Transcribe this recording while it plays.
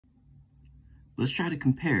let's try to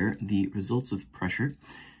compare the results of pressure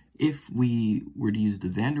if we were to use the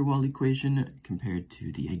van der Waals equation compared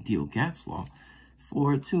to the ideal gas law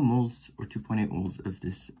for 2 moles or 2.8 moles of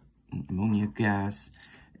this ammonia gas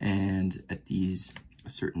and at these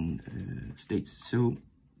certain states. So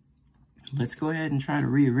let's go ahead and try to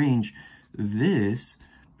rearrange this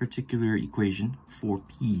particular equation for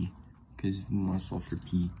P, because we want to solve for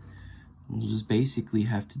P. We'll just basically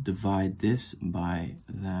have to divide this by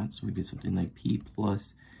that, so we get something like P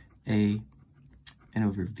plus A n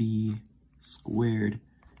over V squared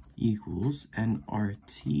equals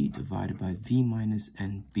nRT divided by V minus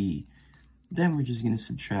NB. Then we're just going to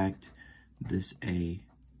subtract this A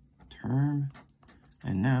term,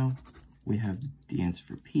 and now we have the answer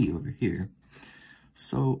for P over here.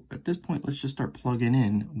 So at this point, let's just start plugging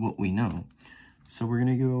in what we know. So we're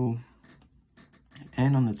going to go,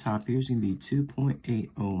 N on the top here is going to be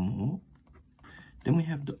 2.80 mole. Then we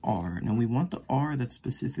have the R. Now we want the R that's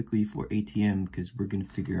specifically for ATM because we're going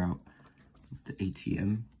to figure out the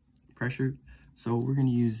ATM pressure. So we're going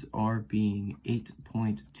to use R being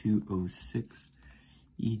 8.206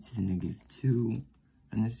 e to the negative 2.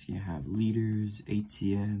 And this you have liters,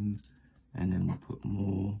 ATM, and then we'll put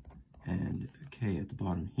mole and K at the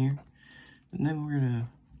bottom here. And then we're going to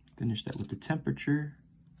finish that with the temperature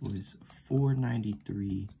was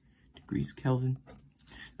 493 degrees Kelvin.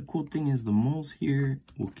 The cool thing is the moles here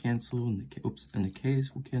will cancel and the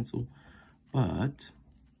K's will cancel, but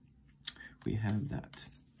we have that.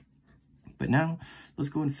 But now let's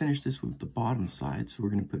go and finish this with the bottom side. So we're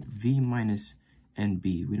going to put V minus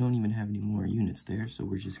NB. We don't even have any more units there, so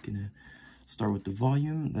we're just going to start with the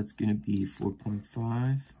volume. That's going to be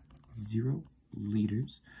 4.50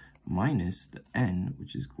 liters minus the N,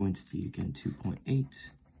 which is going to be again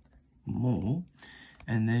 2.8 mole.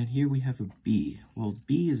 And then here we have a B. Well,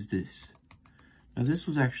 B is this. Now this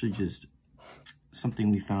was actually just something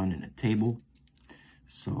we found in a table,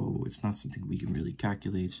 so it's not something we can really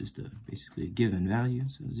calculate. It's just basically a given value.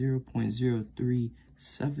 So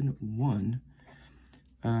 0.0371.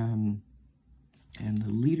 And the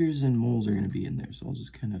liters and moles are going to be in there. So I'll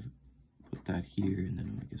just kind of put that here, and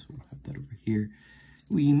then I guess we'll have that over here.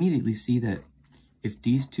 We immediately see that if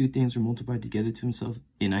these two things are multiplied together to themselves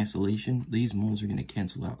in isolation, these moles are going to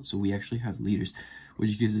cancel out. So we actually have liters,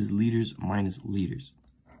 which gives us liters minus liters.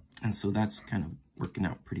 And so that's kind of working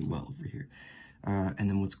out pretty well over here. And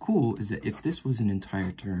then what's cool is that if this was an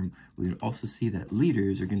entire term, we would also see that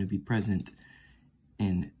liters are going to be present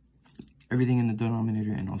in everything in the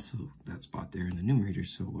denominator and also that spot there in the numerator.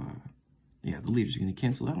 So yeah, the liters are going to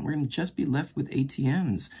cancel out, and we're going to just be left with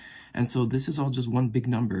ATMs. And so this is all just one big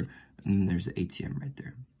number, and then there's the ATM right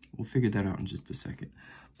there. We'll figure that out in just a second.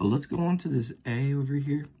 But let's go on to this A over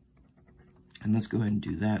here, and let's go ahead and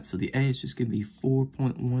do that. So the A is just going to be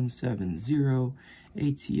 4.170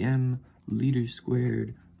 ATM liters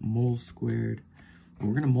squared mole squared. And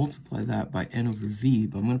we're going to multiply that by N over V,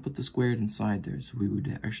 but I'm going to put the squared inside there. So we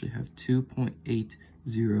would actually have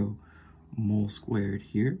 2.80 mole squared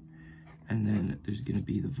here. And then there's going to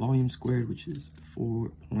be the volume squared, which is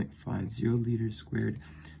 4.50 liters squared.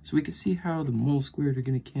 So we can see how the mole squared are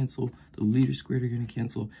going to cancel, the liter squared are going to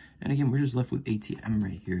cancel. And again, we're just left with ATM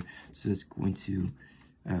right here. So that's going to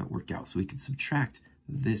work out. So we can subtract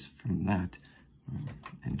this from that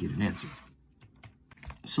and get an answer.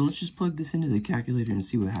 So let's just plug this into the calculator and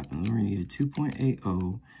see what happens. We're going to get a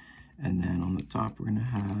 2.80, and then on the top we're going to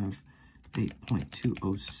have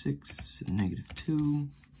 8.206 to the negative 2.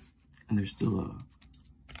 And there's still a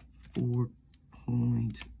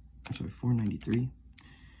 493.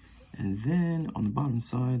 And then on the bottom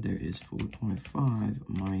side, there is 4.5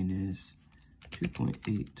 minus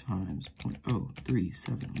 2.8 times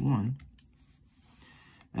 0.0371.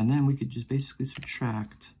 And then we could just basically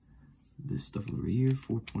subtract this stuff over here,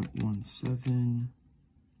 4.17. And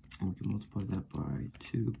we can multiply that by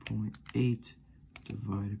 2.8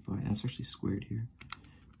 divided by, and it's actually squared here,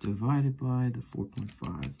 divided by the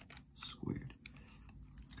 4.5 squared.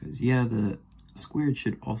 Because yeah, the squared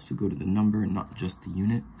should also go to the number and not just the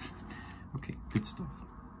unit. Okay, good stuff.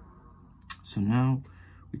 So now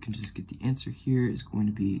we can just get the answer here is going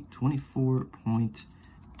to be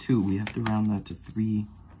 24.2. We have to round that to three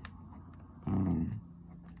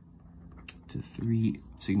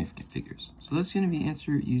significant figures. So that's going to be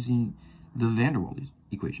answered using the van der Waals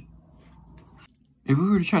equation. If we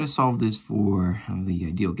were to try to solve this for the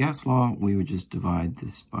ideal gas law, we would just divide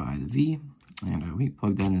this by the V, and we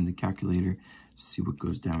plug that in the calculator to see what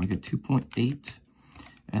goes down. We got 2.8,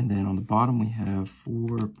 and then on the bottom we have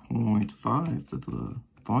 4.5 for the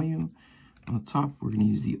volume. On the top, we're going to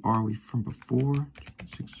use the R from before,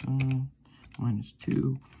 6 minus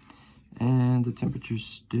 2, And the temperature's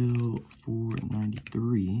still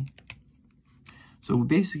 493. So we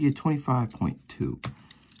basically get 25.2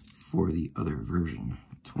 for the other version.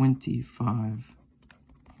 25.2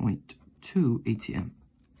 ATM.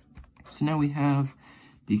 So now we have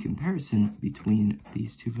the comparison between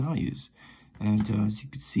these two values. And as you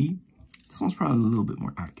can see, this one's probably a little bit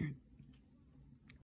more accurate.